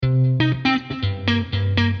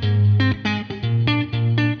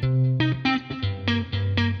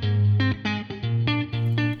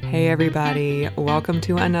everybody. Welcome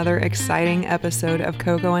to another exciting episode of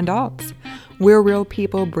Coco and Daltz. We're real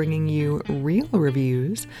people bringing you real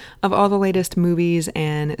reviews of all the latest movies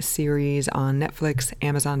and series on Netflix,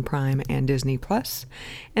 Amazon Prime, and Disney+.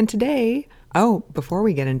 And today, before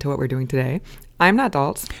we get into what we're doing today, I'm not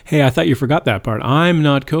Daltz. Hey, I thought you forgot that part. I'm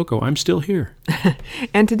not Coco. I'm still here.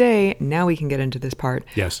 And today, now we can get into this part.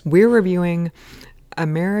 Yes. We're reviewing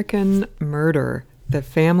American Murder, The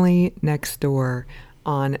Family Next Door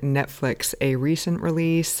on Netflix, a recent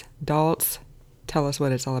release. Daltz, tell us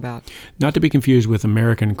what it's all about. Not to be confused with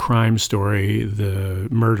American Crime Story, The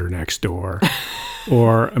Murder Next Door,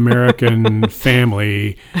 or American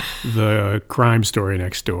Family, The Crime Story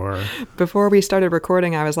Next Door. Before we started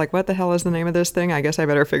recording, I was like, what the hell is the name of this thing? I guess I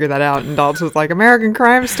better figure that out. And Daltz was like, American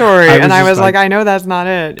Crime Story. I was like, I know that's not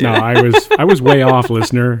it. No, I was way off,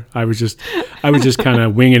 listener. I was just kind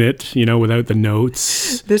of winging it, without the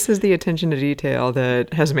notes. This is the attention to detail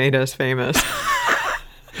that has made us famous.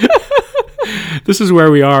 This is where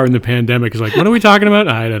we are in the pandemic. It's like, what are we talking about?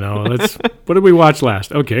 I don't know. What did we watch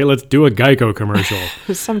last? Okay, let's do a Geico commercial.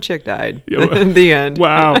 Some chick died. The end.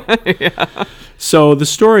 Wow. Yeah. So the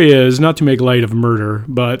story is, not to make light of murder,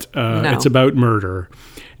 but It's about murder.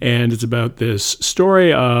 And it's about this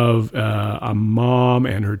story of a mom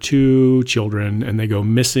and her two children, and they go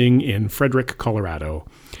missing in Frederick, Colorado.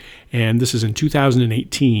 And this is in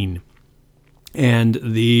 2018. And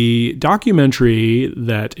the documentary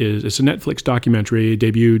it's a Netflix documentary,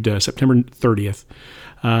 debuted September 30th,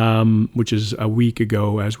 which is a week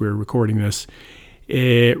ago as we're recording this.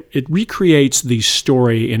 It recreates the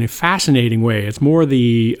story in a fascinating way. It's more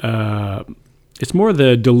the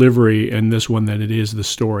delivery in this one than it is the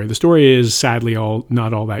story. The story is sadly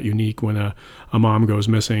not all that unique when a mom goes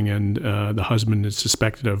missing and the husband is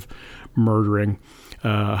suspected of murdering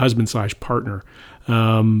husband/partner.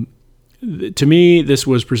 To me, this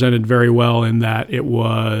was presented very well in that it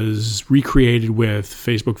was recreated with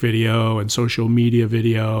Facebook video and social media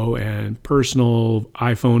video and personal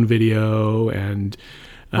iPhone video and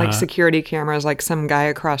like security cameras. Like some guy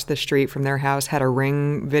across the street from their house had a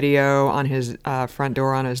Ring video on his front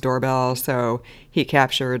door on his doorbell, so he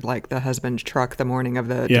captured like the husband's truck the morning of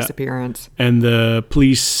the disappearance. And the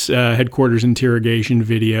police headquarters interrogation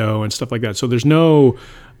video and stuff like that. So there's no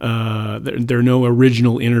there are no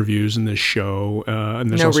original interviews in this show. And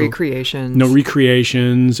there's also recreations. No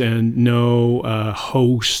recreations and no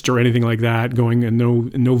host or anything like that going, and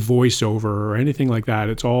no voiceover or anything like that.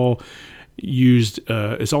 It's all used,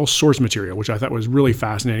 it's all source material, which I thought was really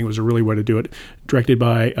fascinating. It was a really way to do it. Directed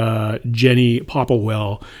by Jenny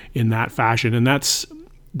Popplewell in that fashion. And that's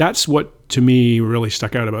what to me really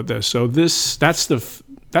stuck out about this. So that's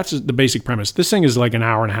the basic premise. This thing is like an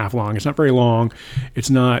hour and a half long. It's not very long. It's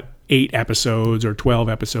not 8 episodes or 12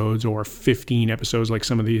 episodes or 15 episodes like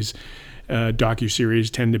some of these docuseries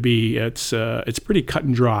tend to be. It's pretty cut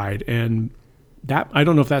and dried. And that, I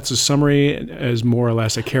don't know if that's a summary as more or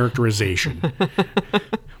less a characterization.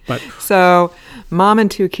 But so mom and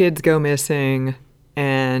 2 kids go missing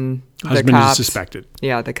and husband the cops is suspected.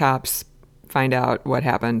 Yeah, the cops find out what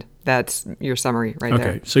happened. That's your summary right there.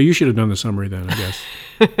 Okay, so you should have done the summary then, I guess.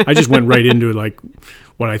 I just went right into like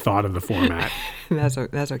what I thought of the format. That's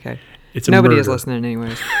okay. Nobody is listening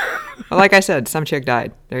anyways. Well, like I said, some chick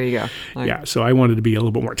died. There you go. Yeah, so I wanted to be a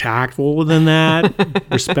little bit more tactful than that,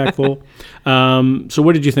 respectful. So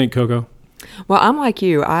what did you think, Coco? Well, I'm like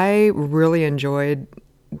you. I really enjoyed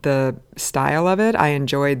the style of it. I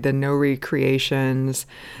enjoyed the no recreations.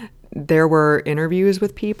 There were interviews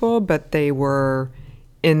with people, but they were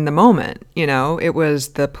in the moment. It was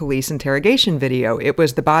the police interrogation video. It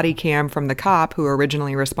was the body cam from the cop who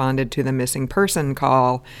originally responded to the missing person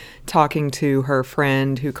call, talking to her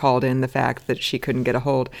friend who called in the fact that she couldn't get a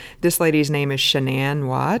hold. This lady's name is Shanann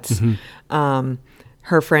Watts. Mm-hmm.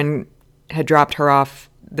 Her friend had dropped her off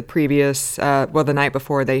the previous, the night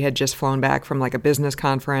before. They had just flown back from like a business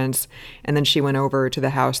conference, and then she went over to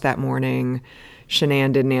the house that morning.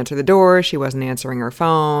 Shanann didn't answer the door. She wasn't answering her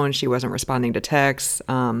phone. She wasn't responding to texts.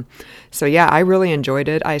 So yeah, I really enjoyed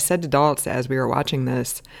it. I said to Daltz as we were watching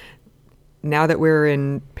this, now that we're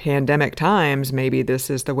in pandemic times, maybe this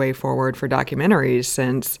is the way forward for documentaries,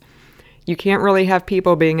 since you can't really have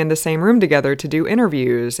people being in the same room together to do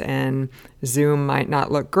interviews, and Zoom might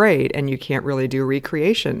not look great, and you can't really do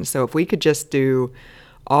recreations. So if we could just do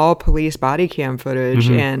all police body cam footage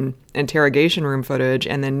and interrogation room footage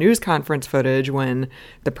and then news conference footage when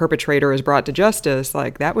the perpetrator is brought to justice,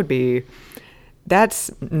 like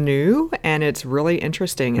that's new and it's really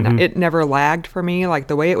interesting. And it never lagged for me. Like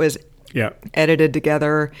the way it was edited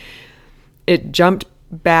together, it jumped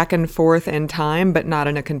back and forth in time, but not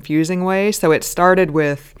in a confusing way. So it started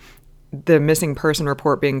with the missing person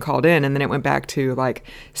report being called in, and then it went back to like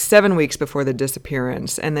 7 weeks before the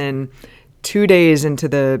disappearance, and then 2 days into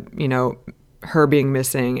the, her being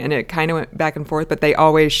missing, and it kind of went back and forth, but they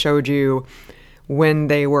always showed you when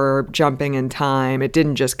they were jumping in time. It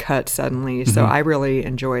didn't just cut suddenly. So I really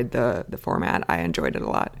enjoyed the format. I enjoyed it a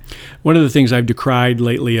lot. One of the things I've decried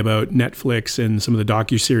lately about Netflix and some of the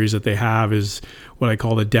docuseries that they have is what I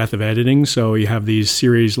call the death of editing. So you have these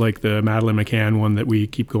series like the Madeleine McCann one that we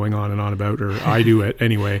keep going on and on about, or I do it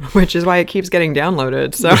anyway. Which is why it keeps getting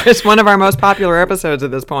downloaded. So it's one of our most popular episodes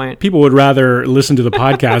at this point. People would rather listen to the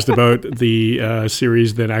podcast about the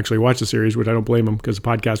series than actually watch the series, which I don't blame them, because the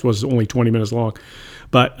podcast was only 20 minutes long.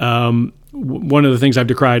 But one of the things I've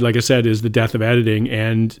decried, like I said, is the death of editing.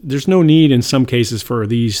 And there's no need in some cases for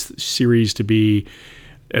these series to be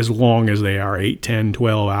as long as they are, 8, 10,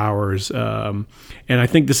 12 hours. And I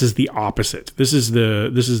think this is the opposite. This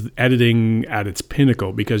is editing at its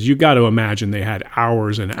pinnacle, because you got to imagine they had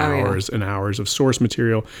hours and hours and hours of source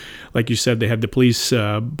material. Like you said, they had the police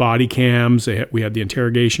body cams. We had the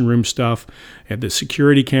interrogation room stuff. Had the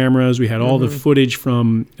security cameras. We had all the footage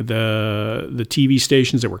from the TV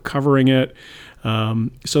stations that were covering it.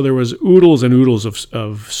 So there was oodles and oodles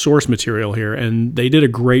of source material here, and they did a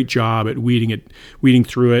great job at weeding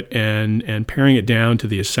through it and paring it down to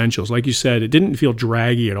the essentials. Like you said, it didn't feel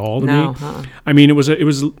draggy at all to me. I mean, it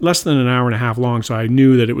was less than an hour and a half long, so I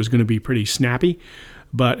knew that it was going to be pretty snappy.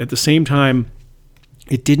 But at the same time,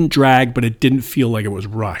 it didn't drag, but it didn't feel like it was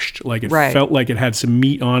rushed. Like it felt like it had some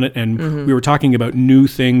meat on it, and we were talking about new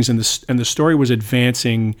things, and the story was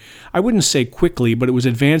advancing. I wouldn't say quickly, but it was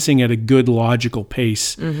advancing at a good logical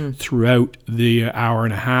pace throughout the hour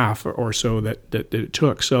and a half or so that it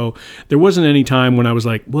took. So there wasn't any time when I was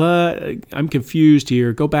like, "What? I'm confused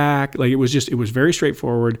here. Go back." Like it was very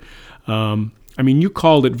straightforward. I mean, you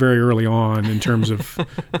called it very early on in terms of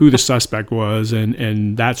who the suspect was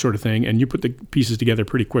and that sort of thing, and you put the pieces together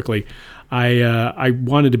pretty quickly. I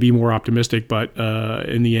wanted to be more optimistic, but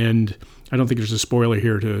in the end, I don't think there's a spoiler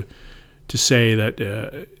here to say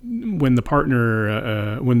that when the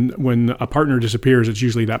partner when a partner disappears, it's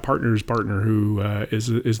usually that partner's partner who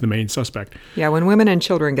is the main suspect. Yeah, when women and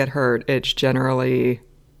children get hurt, it's generally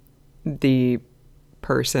the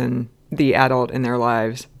person, the adult in their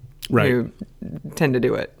lives. Right. Who tend to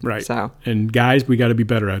do it. Right. So, and guys, we got to be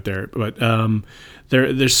better out there. But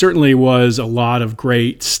there certainly was a lot of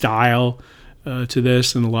great style to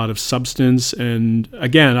this, and a lot of substance. And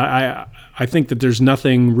again, I think that there's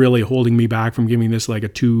nothing really holding me back from giving this like a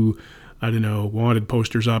 2, wanted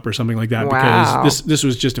posters up or something like that. Wow. Because this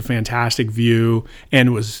was just a fantastic view, and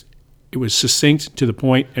it was succinct to the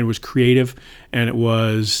point, and it was creative, and it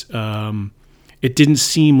was. It didn't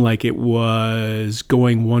seem like it was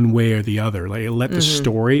going one way or the other. Like it let the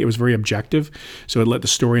story, it was very objective. So it let the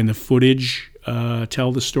story and the footage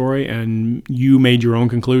tell the story, and you made your own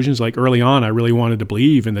conclusions. Like early on, I really wanted to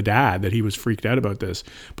believe in the dad, that he was freaked out about this.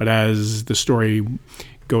 But as the story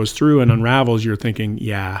goes through and unravels, you're thinking,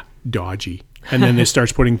 yeah, dodgy. And then it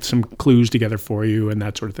starts putting some clues together for you and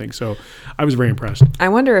that sort of thing. So I was very impressed. I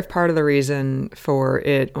wonder if part of the reason for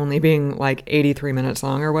it only being like 83 minutes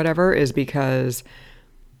long or whatever is because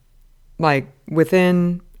like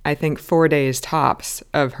within, I think, 4 days tops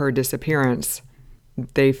of her disappearance,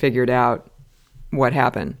 they figured out what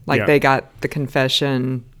happened. Like they got the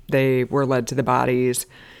confession, they were led to the bodies,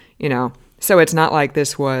 So it's not like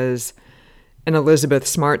this was an Elizabeth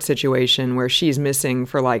Smart situation where she's missing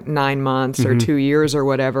for like 9 months or 2 years or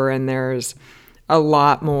whatever, and there's a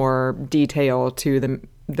lot more detail to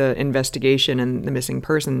the investigation and the missing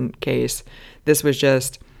person case. This was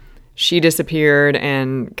just she disappeared,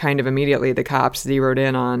 and kind of immediately the cops zeroed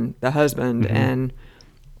in on the husband, and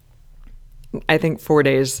I think 4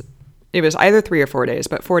 days. It was either 3 or 4 days,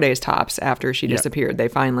 but 4 days tops after she disappeared, they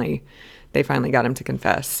finally got him to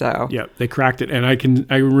confess. So yeah, they cracked it. And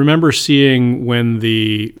I remember seeing when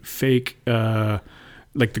the fake,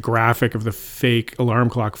 like the graphic of the fake alarm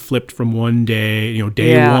clock flipped from one day,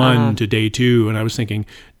 day one to day 2. And I was thinking,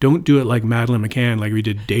 don't do it like Madeleine McCann, like we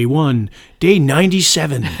did day 1, day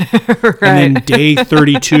 97, right. And then day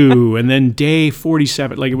 32, and then day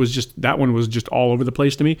 47. Like it was just, that one was just all over the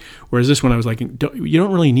place to me. Whereas this one, I was like, you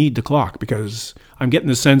don't really need the clock, because I'm getting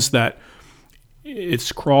the sense that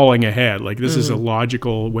it's crawling ahead. Like this is a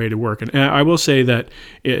logical way to work. And I will say that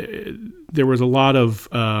there was a lot of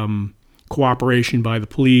cooperation by the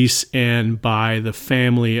police and by the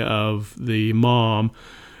family of the mom,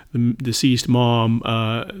 the deceased mom.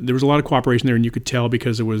 There was a lot of cooperation there, and you could tell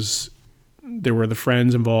because there were the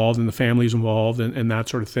friends involved and the families involved and that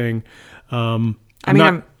sort of thing. I'm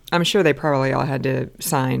sure they probably all had to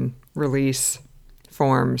sign release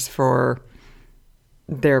forms for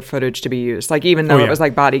their footage to be used. Like, even though yeah. it was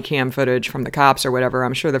like body cam footage from the cops or whatever,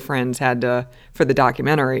 I'm sure the friends had to, for the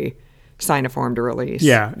documentary, sign a form to release.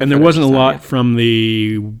 Yeah, and there wasn't a lot from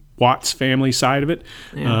the Watts family side of it.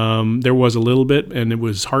 Yeah. There was a little bit, and it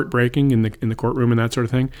was heartbreaking in the courtroom and that sort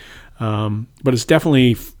of thing. But it's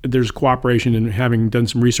definitely, there's cooperation, and having done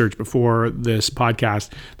some research before this podcast,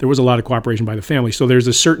 there was a lot of cooperation by the family. So there's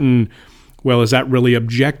a certain, well, is that really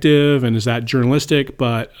objective and is that journalistic?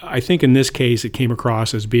 But I think in this case, it came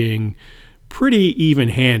across as being pretty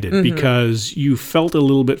even-handed because you felt a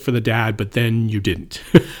little bit for the dad, but then you didn't.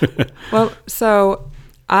 Well, so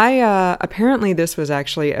apparently this was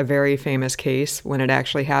actually a very famous case when it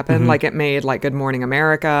actually happened. Like, it made like Good Morning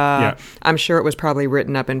America. Yeah. I'm sure it was probably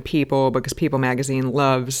written up in People, because People magazine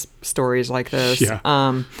loves stories like this.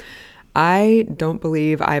 Yeah. I don't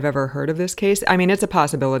believe I've ever heard of this case. I mean, it's a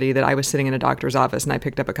possibility that I was sitting in a doctor's office and I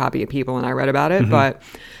picked up a copy of People and I read about it, but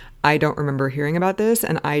I don't remember hearing about this.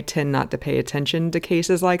 And I tend not to pay attention to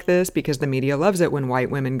cases like this because the media loves it when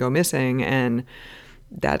white women go missing, and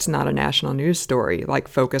that's not a national news story. Like,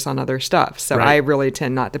 focus on other stuff. So Right. I really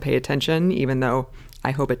tend not to pay attention, even though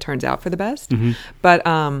I hope it turns out for the best. But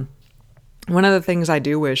one of the things I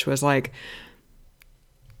do wish was, like,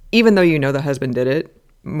 even though you know the husband did it,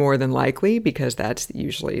 more than likely, because that's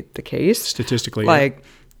usually the case. Statistically. Like,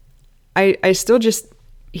 I still just,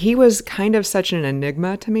 he was kind of such an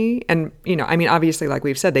enigma to me. And, you know, I mean, obviously, like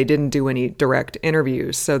we've said, they didn't do any direct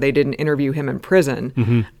interviews, so they didn't interview him in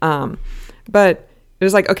prison. But it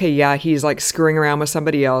was like, okay, yeah, he's like screwing around with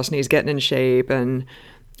somebody else and he's getting in shape, and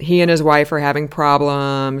he and his wife are having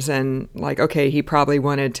problems, and like, okay, he probably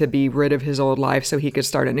wanted to be rid of his old life so he could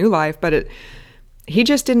start a new life, but he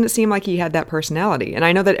just didn't seem like he had that personality. And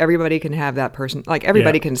I know that everybody can have that person, like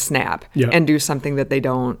everybody can snap and do something that they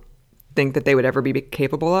don't think that they would ever be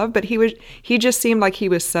capable of. But he just seemed like he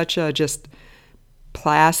was such a just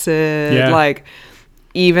placid, like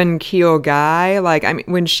even keel guy. Like, I mean,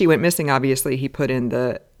 when she went missing, obviously he put in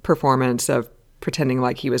the performance of pretending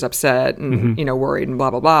like he was upset and, you know, worried and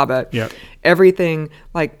blah, blah, blah. But everything,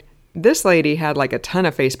 like, this lady had like a ton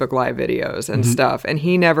of Facebook Live videos and stuff, and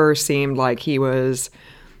he never seemed like he was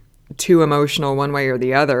too emotional one way or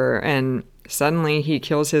the other. And suddenly he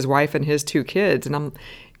kills his wife and his 2 kids, and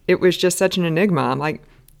it was just such an enigma. I'm like,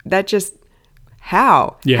 that just,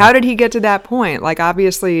 how? Yeah. How did he get to that point? Like,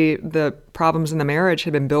 obviously the problems in the marriage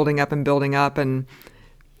had been building up and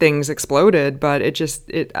things exploded, but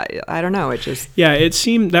I don't know. It just, it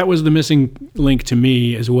seemed that was the missing link to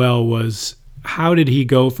me as well, was how did he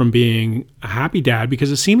go from being a happy dad,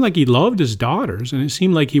 because it seemed like he loved his daughters and it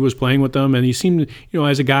seemed like he was playing with them, and he seemed, you know,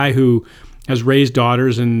 as a guy who has raised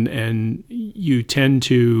daughters, and you tend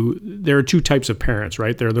to, there are 2 types of parents,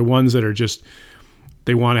 right? There are the ones that are just,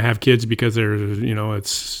 they want to have kids because they're, you know,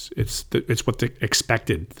 it's what the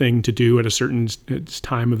expected thing to do at a certain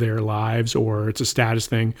time of their lives, or it's a status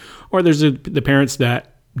thing, or there's the parents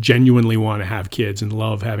that genuinely want to have kids and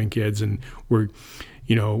love having kids, and we're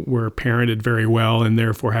parented very well and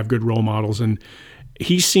therefore have good role models. And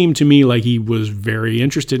he seemed to me like he was very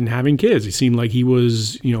interested in having kids. He seemed like he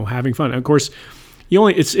was, you know, having fun. And of course,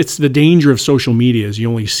 it's the danger of social media is you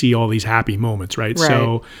only see all these happy moments, right?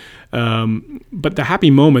 So, but the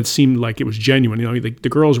happy moments seemed like it was genuine. You know, the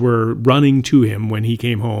girls were running to him when he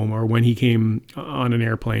came home, or when he came on an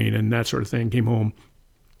airplane and that sort of thing, came home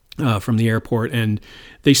from the airport, and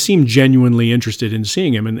they seemed genuinely interested in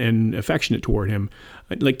seeing him and affectionate toward him.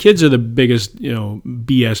 Like, kids are the biggest, you know,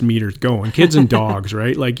 BS meters going. Kids and dogs,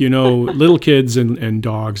 right? Like, you know, little kids and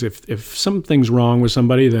dogs. If something's wrong with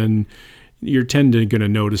somebody, then you're going to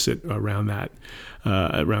notice it around that,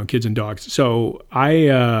 around kids and dogs. So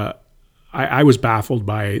I was baffled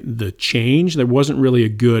by the change. There wasn't really a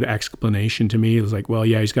good explanation to me. It was like, well,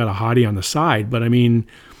 yeah, he's got a hottie on the side, but I mean,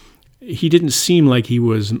 he didn't seem like he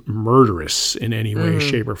was murderous in any way,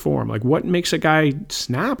 shape, or form. Like, what makes a guy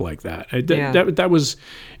snap like that? That was,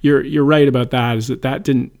 you're right about that. Is that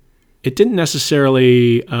didn't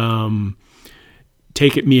necessarily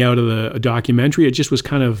take me out of the documentary. It just was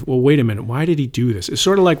kind of, well, wait a minute, why did he do this? It's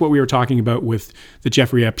sort of like what we were talking about with the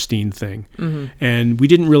Jeffrey Epstein thing, and we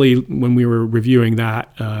didn't really, when we were reviewing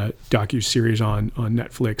that docuseries on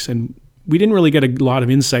Netflix, and we didn't really get a lot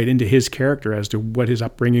of insight into his character as to what his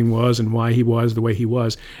upbringing was and why he was the way he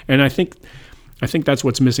was. And I think that's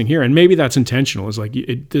what's missing here. And maybe that's intentional. It's like,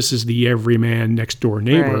 this is the everyman next door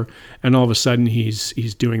neighbor. Right. And all of a sudden he's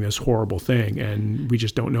doing this horrible thing. And we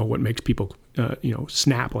just don't know what makes people,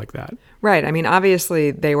 snap like that. Right. I mean,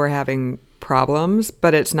 obviously they were having problems,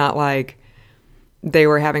 but it's not like they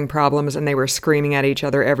were having problems and they were screaming at each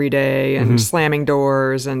other every day and slamming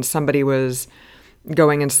doors, and somebody was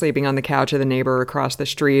going and sleeping on the couch of the neighbor across the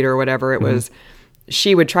street or whatever. It was,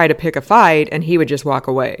 she would try to pick a fight and he would just walk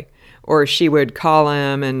away. Or she would call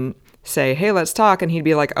him and say, hey, let's talk. And he'd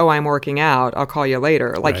be like, oh, I'm working out. I'll call you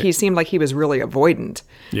later. Like he seemed like he was really avoidant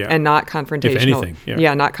and not confrontational. If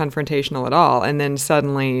anything, not confrontational at all. And then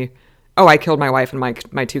suddenly, oh, I killed my wife and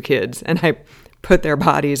my 2 kids. And I put their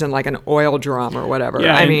bodies in like an oil drum or whatever.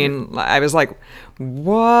 Yeah, I mean, I was like,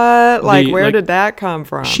 what? Like, where did that come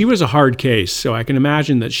from? She was a hard case, so I can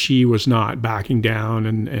imagine that she was not backing down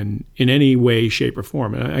and in any way, shape, or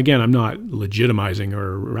form. And again, I'm not legitimizing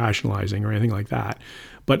or rationalizing or anything like that,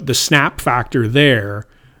 but the snap factor there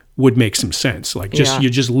would make some sense. Like you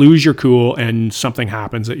just lose your cool and something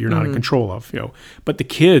happens that you're not in control of. But the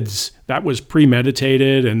kids, that was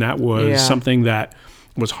premeditated, and that was something that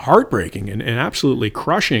was heartbreaking and absolutely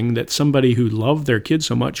crushing, that somebody who loved their kid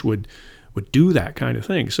so much would do that kind of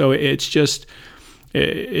thing. So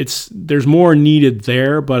there's more needed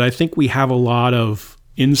there, but I think we have a lot of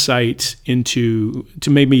insight to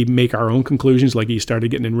maybe make our own conclusions. Like he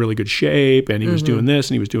started getting in really good shape and he was doing this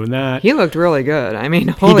and he was doing that. He looked really good. I mean,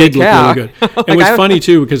 holy cow. He did look really good. Like, it was funny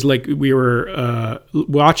too, because like we were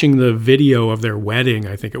watching the video of their wedding,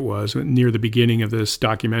 I think it was, near the beginning of this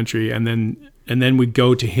documentary, and then we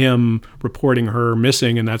go to him reporting her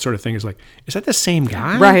missing and that sort of thing. Is like, is that the same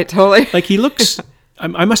guy? Right, totally. Like he looks,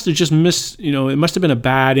 I must have just missed, it must have been a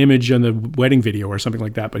bad image on the wedding video or something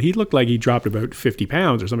like that, but he looked like he dropped about 50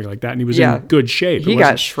 pounds or something like that, and he was in good shape. He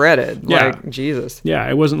got shredded, like Jesus. Yeah,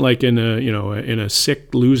 it wasn't like in a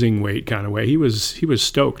sick losing weight kind of way. He was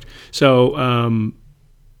stoked. So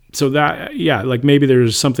that, like maybe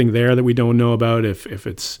there's something there that we don't know about, if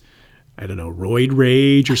it's, I don't know, roid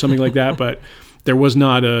rage or something like that, but there was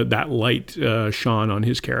not that light shone on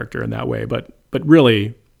his character in that way. But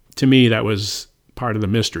really, to me, that was part of the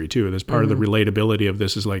mystery too. That's part of the relatability of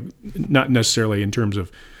this, is like, not necessarily in terms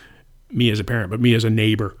of me as a parent, but me as a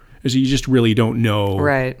neighbor, is you just really don't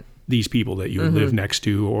know these people that you live next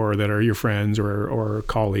to or that are your friends or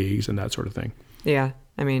colleagues and that sort of thing. Yeah.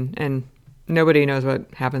 I mean, and nobody knows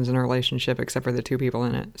what happens in a relationship except for the 2 people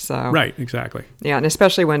in it. So right, exactly. Yeah, and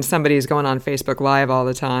especially when somebody's going on Facebook Live all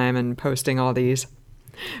the time and posting all these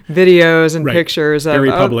videos and pictures of very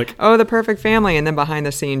public. Oh, the perfect family, and then behind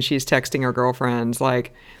the scenes she's texting her girlfriends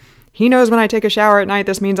like, he knows when I take a shower at night,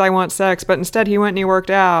 this means I want sex, but instead he went and he worked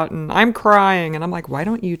out and I'm crying. And I'm like, why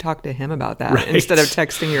don't you talk to him about that instead of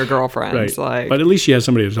texting your girlfriends? Like, but at least she has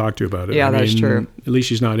somebody to talk to about it. Yeah, that's true. At least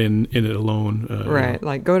she's not in it alone. Right.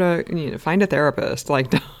 Like, go to, find a therapist.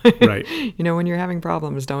 Like, when you're having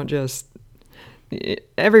problems, don't just,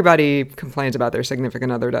 everybody complains about their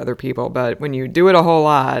significant other to other people, but when you do it a whole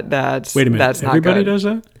lot, that's not good. Everybody does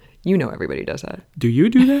that? Everybody does that. Do you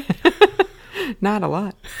do that? Not a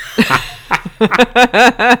lot.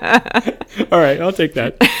 All right, I'll take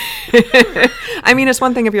that. I mean, it's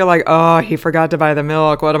one thing if you're like, oh, he forgot to buy the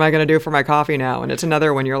milk. What am I going to do for my coffee now? And it's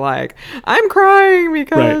another when you're like, I'm crying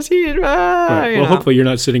because he... Well, hopefully you're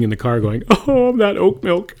not sitting in the car going, oh, that oat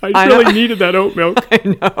milk. I really needed that oat milk. I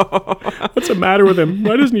know. What's the matter with him?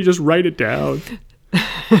 Why doesn't he just write it down?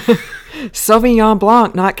 Sauvignon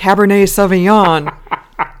Blanc, not Cabernet Sauvignon.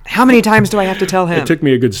 How many times do I have to tell him? It took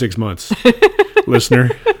me a good 6 months, listener.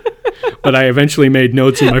 But I eventually made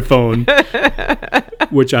notes in my phone,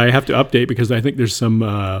 which I have to update because I think there's some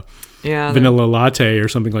vanilla latte or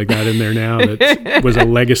something like that in there now that was a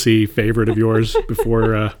legacy favorite of yours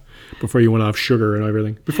before you went off sugar and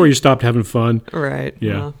everything, before you stopped having fun. Right.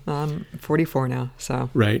 Yeah. Well, I'm 44 now, so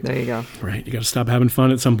right. There you go. Right. You got to stop having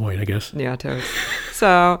fun at some point, I guess. Yeah, totally.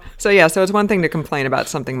 So it's one thing to complain about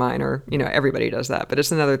something minor. Everybody does that, but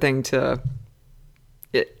it's another thing to,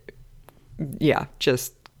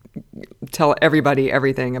 just tell everybody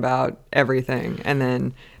everything about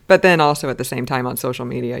everything, but then also at the same time on social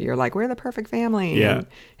media, you're like, we're the perfect family, and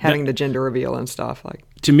having the gender reveal and stuff. Like,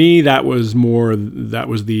 to me, that was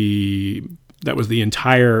the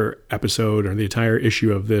entire episode, or the entire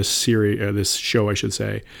issue of this series, or this show, I should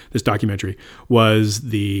say, this documentary, was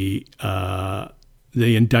the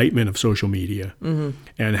indictment of social media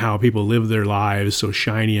and how people live their lives so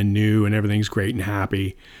shiny and new and everything's great and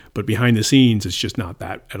happy. But behind the scenes, it's just not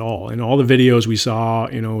that at all. And all the videos we saw,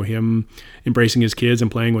 him embracing his kids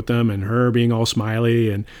and playing with them, and her being all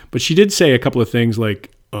smiley. But she did say a couple of things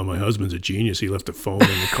like, oh, my husband's a genius. He left the phone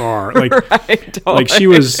in the car. Like, totally. Like she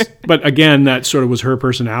was, but again, that sort of was her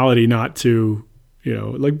personality, not to,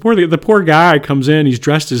 like the poor guy comes in, he's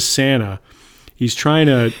dressed as Santa. He's trying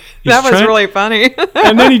to... That was really funny.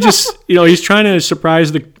 And then he just, he's trying to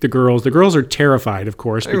surprise the girls. The girls are terrified, of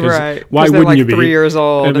course, because why wouldn't you be? 3 years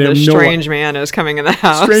old, and this strange man is coming in the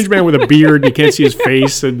house. Strange man with a beard, you can't see his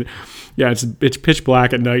face, and Yeah, it's pitch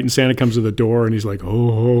black at night, and Santa comes to the door, and he's like, "Ho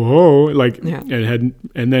ho ho!" Like, Yeah.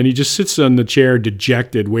 and then he just sits on the chair,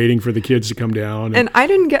 dejected, waiting for the kids to come down. And I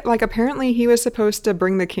didn't get, like, apparently he was supposed to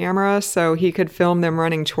bring the camera so he could film them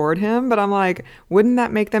running toward him. But I'm like, wouldn't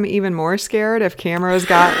that make them even more scared if Santa's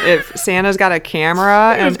got a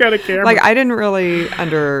camera? Santa's got a camera. Like, I didn't really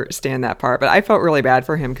understand that part, but I felt really bad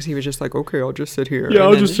for him because he was just like, okay, I'll just sit here. Yeah, And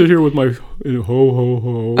I'll then- just sit here with my ho ho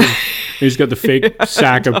ho. And he's got the fake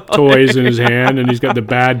sack of toys in his hand, and he's got the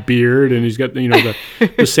bad beard, and he's got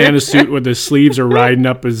the Santa suit with the sleeves are riding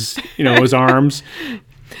up his his arms.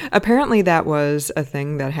 Apparently that was a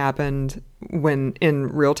thing that happened when in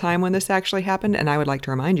real time when this actually happened. And I would like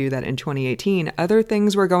to remind you that in 2018, other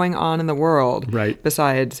things were going on in the world. Right.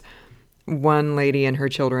 Besides one lady and her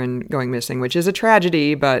children going missing, which is a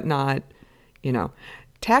tragedy, but not,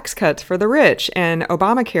 tax cuts for the rich and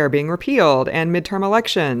Obamacare being repealed and midterm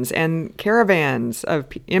elections and caravans of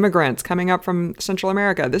immigrants coming up from Central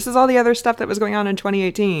America. This is all the other stuff that was going on in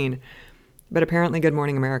 2018. But apparently Good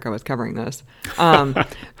Morning America was covering this.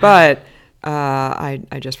 But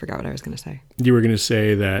I just forgot what I was going to say. You were going to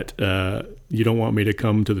say that you don't want me to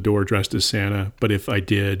come to the door dressed as Santa, but if I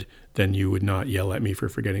did, then you would not yell at me for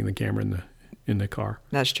forgetting the camera in the car.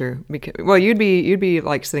 That's true. Well, you'd be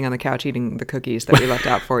like sitting on the couch eating the cookies that we left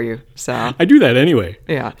out for you. So I do that anyway.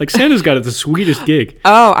 Yeah. Like Santa's got the sweetest gig.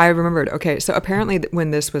 Oh, I remembered. Okay, so apparently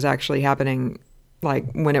when this was actually happening,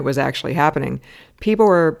 people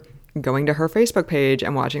were going to her Facebook page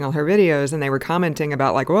and watching all her videos, and they were commenting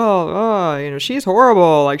about like, well, she's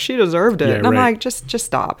horrible, like she deserved it. Yeah, and I'm right. like, just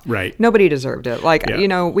stop. Right. Nobody deserved it. Like,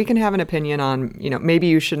 Yeah. we can have an opinion on, maybe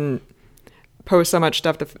you shouldn't post so much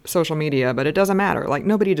stuff to social media, but it doesn't matter. Like,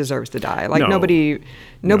 nobody deserves to die. Like, No.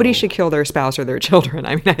 nobody should kill their spouse or their children.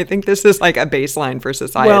 I mean, I think this is like a baseline for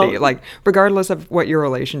society. Well- like, regardless of what your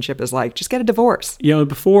relationship is like, just get a divorce.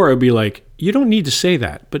 Before it'd be like, you don't need to say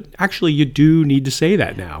that, but actually you do need to say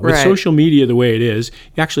that now. With Right. social media the way it is,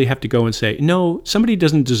 you actually have to go and say, no, somebody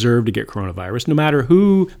doesn't deserve to get coronavirus, no matter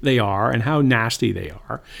who they are and how nasty they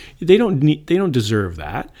are. They don't deserve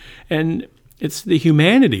that. And it's the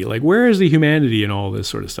humanity. Like, where is the humanity in all this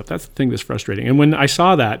sort of stuff? That's the thing that's frustrating. And when I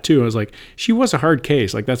saw that too, I was like, she was a hard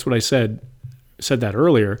case. Like, that's what I said that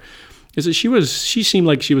earlier, is that she seemed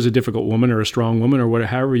like she was a difficult woman or a strong woman or whatever,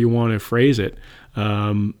 however you want to phrase it.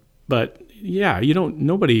 But yeah,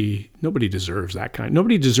 nobody deserves that kind.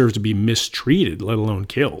 Nobody deserves to be mistreated, let alone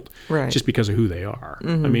killed, Right. just because of who they are.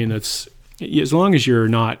 I mean, it's as long as you're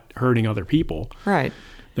not hurting other people, Right.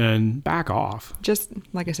 then back off. Just,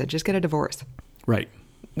 like I said, just get a divorce. Right.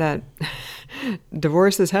 That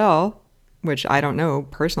divorce is hell, which I don't know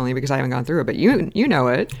personally because I haven't gone through it, but you know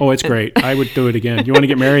it. Oh, it's great. I would do it again. You want to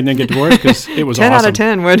get married and then get divorced? Because it was 10 awesome. out of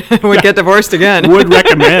 10 would get divorced again. Would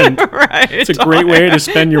recommend. Right. It's a great way to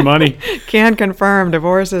spend your money. Can confirm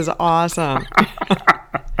divorce is awesome.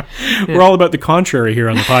 We're all about the contrary here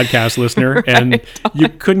on the podcast, listener, and you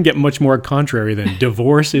couldn't get much more contrary than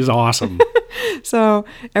divorce is awesome. So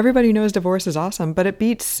everybody knows divorce is awesome, but it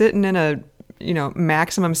beats sitting in a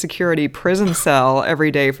maximum security prison cell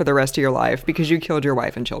every day for the rest of your life because you killed your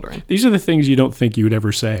wife and children. These are the things you don't think you would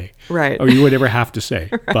ever say. Right. Or you would ever have to say.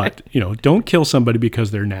 Right. But, don't kill somebody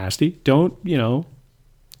because they're nasty. Don't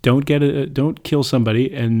kill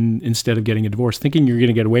somebody and instead of getting a divorce, thinking you're going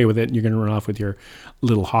to get away with it and you're going to run off with your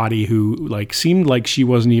little hottie who seemed like she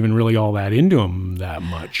wasn't even really all that into him that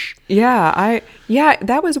much. Yeah,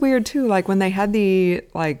 that was weird too. Like when they had the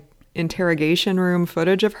interrogation room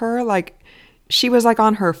footage of her, she was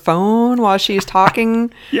on her phone while she's talking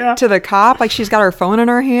Yeah. to the cop. Like she's got her phone in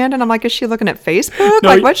her hand, and I'm like, is she looking at Facebook?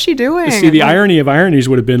 No, what's she doing? See, the irony of ironies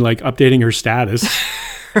would have been updating her status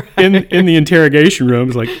in the interrogation room,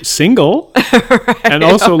 is single, right. And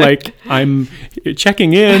also I'm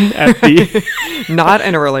checking in at the not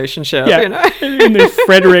in a relationship. in the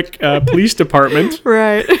Frederick Police Department,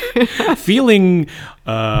 right? Feeling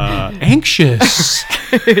anxious,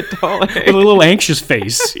 Totally. with a little anxious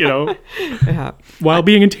face, Yeah. while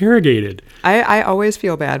being interrogated. I always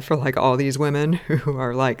feel bad for all these women who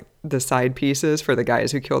are the side pieces for the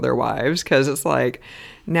guys who kill their wives, because it's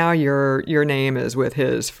now your name is with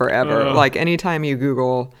his forever. Anytime you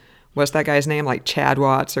Google what's that guy's name, Chad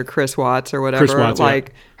Watts or Chris Watts or whatever, Chris Watts,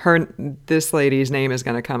 this lady's name is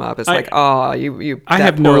going to come up. It's I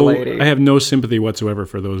have poor lady. I have no sympathy whatsoever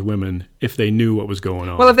for those women if they knew what was going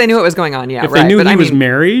on. Well, if they knew what was going on, yeah, if right. they knew but he was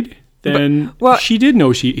married, then she did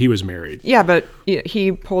know he was married. Yeah, but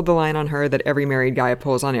he pulled the line on her that every married guy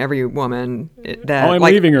pulls on every woman. That I'm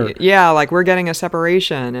leaving her. Yeah, we're getting a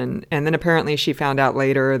separation, and then apparently she found out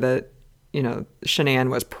later that Shanann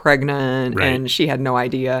was pregnant, Right. and she had no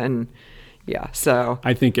idea, and Yeah. So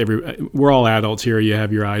I think we're all adults here. You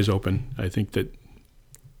have your eyes open. I think that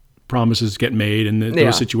promises get made in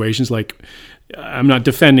those situations. Like, I'm not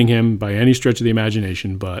defending him by any stretch of the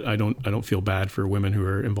imagination, but I don't feel bad for women who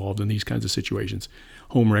are involved in these kinds of situations,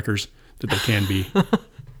 homewreckers that they can be.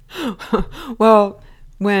 Well,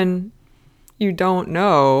 when you don't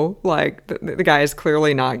know, like the guy is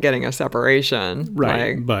clearly not getting a separation,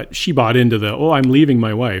 right? Like, but she bought into I'm leaving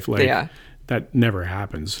my wife. Like, yeah. That never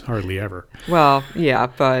happens, hardly ever. Well, yeah,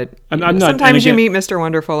 but I'm not, sometimes you meet Mr.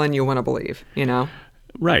 Wonderful and you want to believe,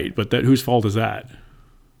 Right, but whose fault is that?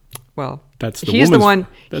 Well, that's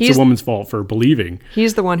the woman's fault for believing.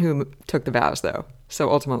 He's the one who took the vows, though.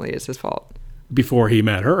 So ultimately, it's his fault. Before he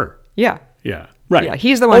met her. Yeah. Yeah. Right. Yeah.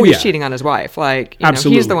 He's the one who's cheating on his wife. Like,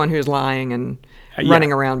 Absolutely. He's the one who's lying and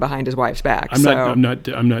running around behind his wife's back. I'm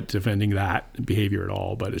not defending that behavior at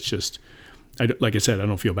all. But it's just, like I said, I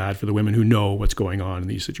don't feel bad for the women who know what's going on in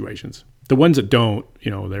these situations. The ones that don't,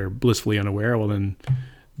 they're blissfully unaware. Well, then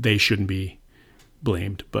they shouldn't be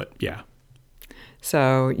blamed. But yeah.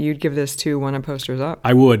 So you'd give this 2 wanted posters up?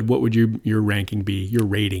 I would. What would your ranking be? Your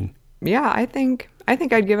rating? Yeah, I think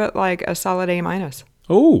I'd give it like a solid A-.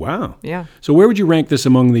 Oh, wow. Yeah. So where would you rank this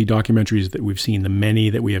among the documentaries that we've seen, the many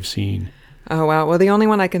that we have seen? Oh, wow. Well, the only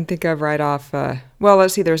one I can think of right off,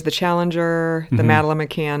 let's see, there's The Challenger, the Madeleine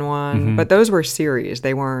McCann one, but those were series.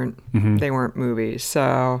 They weren't movies.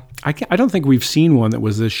 So I don't think we've seen one that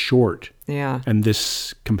was this short and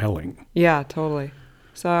this compelling. Yeah, totally.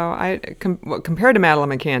 So compared to Madeleine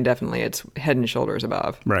McCann, definitely it's head and shoulders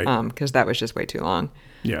above. Right. Because that was just way too long.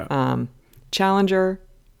 Yeah. Challenger,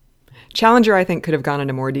 I think, could have gone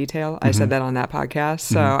into more detail. I said that on that podcast.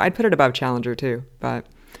 So I'd put it above Challenger, too. But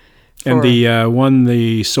and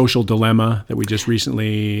the Social Dilemma that we just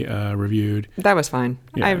recently reviewed. That was fine.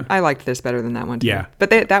 Yeah. I liked this better than that one, too. Yeah.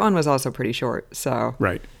 But that one was also pretty short. So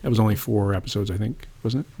right. That was only 4 episodes, I think,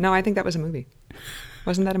 wasn't it? No, I think that was a movie.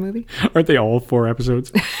 Wasn't that a movie? Aren't they all 4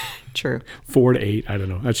 episodes? True. 4 to 8. I don't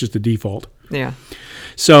know. That's just the default. Yeah.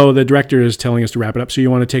 So the director is telling us to wrap it up. So you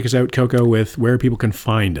want to take us out, Coco, with where people can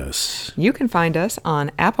find us? You can find us on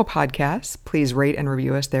Apple Podcasts. Please rate and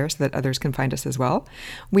review us there so that others can find us as well.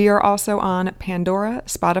 We are also on Pandora,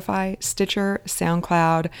 Spotify, Stitcher,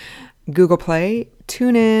 SoundCloud, Google Play,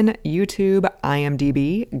 TuneIn, YouTube,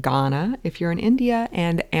 IMDb, Ghana, if you're in India,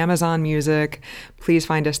 and Amazon Music. Please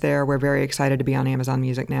find us there. We're very excited to be on Amazon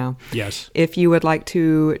Music now. Yes. If you would like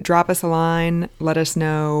to drop us a line, let us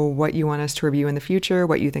know what you want us to review in the future,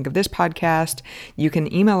 what you think of this podcast, you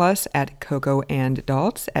can email us at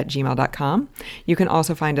cocoanddalts@gmail.com. You can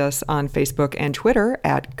also find us on Facebook and Twitter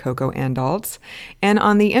at cocoanddalts. And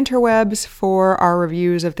on the interwebs for our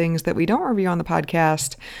reviews of things that we don't review on the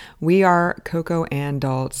podcast, we are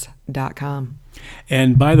cocoanddalts.com.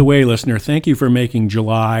 And by the way, listener, thank you for making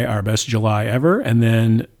July our best July ever. And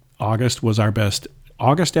then August was our best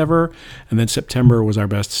August ever. And then September was our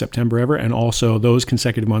best September ever. And also those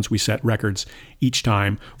consecutive months, we set records each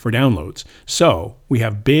time for downloads. So we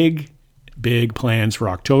have big plans for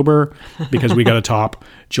October because we got to top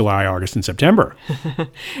July, August, and September.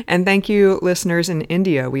 And thank you, listeners in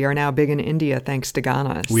India. We are now big in India thanks to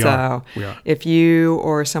Ghana. We are. If you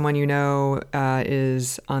or someone you know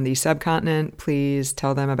is on the subcontinent, please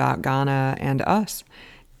tell them about Ghana and us.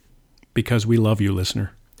 Because we love you,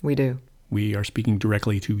 listener. We do. We are speaking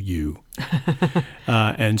directly to you.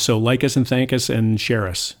 And so like us and thank us and share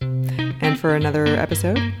us. And for another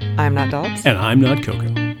episode, I'm not Daltz. And I'm not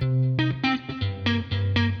Coco.